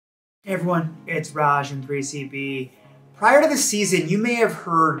Hey everyone, it's Raj in 3CB. Prior to the season, you may have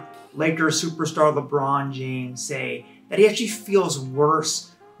heard Lakers superstar LeBron James say that he actually feels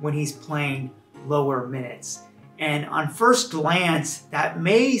worse when he's playing lower minutes. And on first glance, that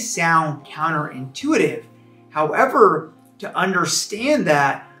may sound counterintuitive. However, to understand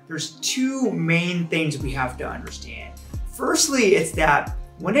that, there's two main things we have to understand. Firstly, it's that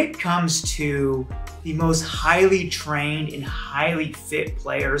when it comes to the most highly trained and highly fit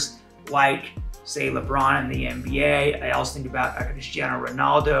players, like say LeBron in the NBA, I also think about Cristiano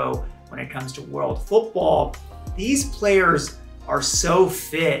Ronaldo when it comes to world football. These players are so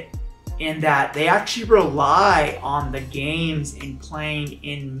fit in that they actually rely on the games and playing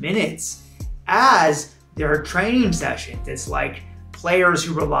in minutes as their training sessions. It's like players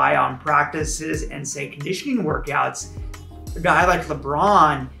who rely on practices and say conditioning workouts. A guy like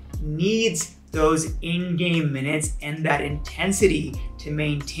LeBron needs those in-game minutes and that intensity to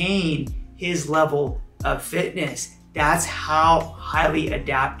maintain his level of fitness. That's how highly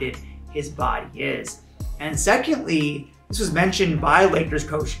adapted his body is. And secondly, this was mentioned by Lakers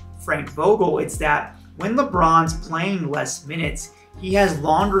coach Frank Vogel, it's that when LeBron's playing less minutes, he has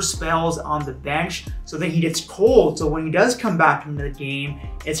longer spells on the bench, so then he gets cold. So when he does come back into the game,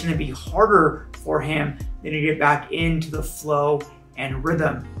 it's gonna be harder for him than to get back into the flow and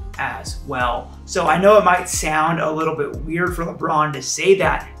rhythm as well. So I know it might sound a little bit weird for LeBron to say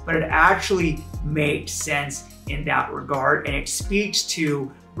that, but it actually makes sense in that regard, and it speaks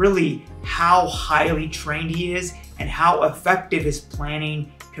to really how highly trained he is and how effective his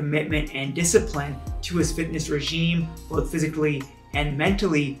planning, commitment, and discipline to his fitness regime, both physically and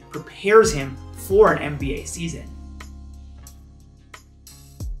mentally, prepares him for an NBA season.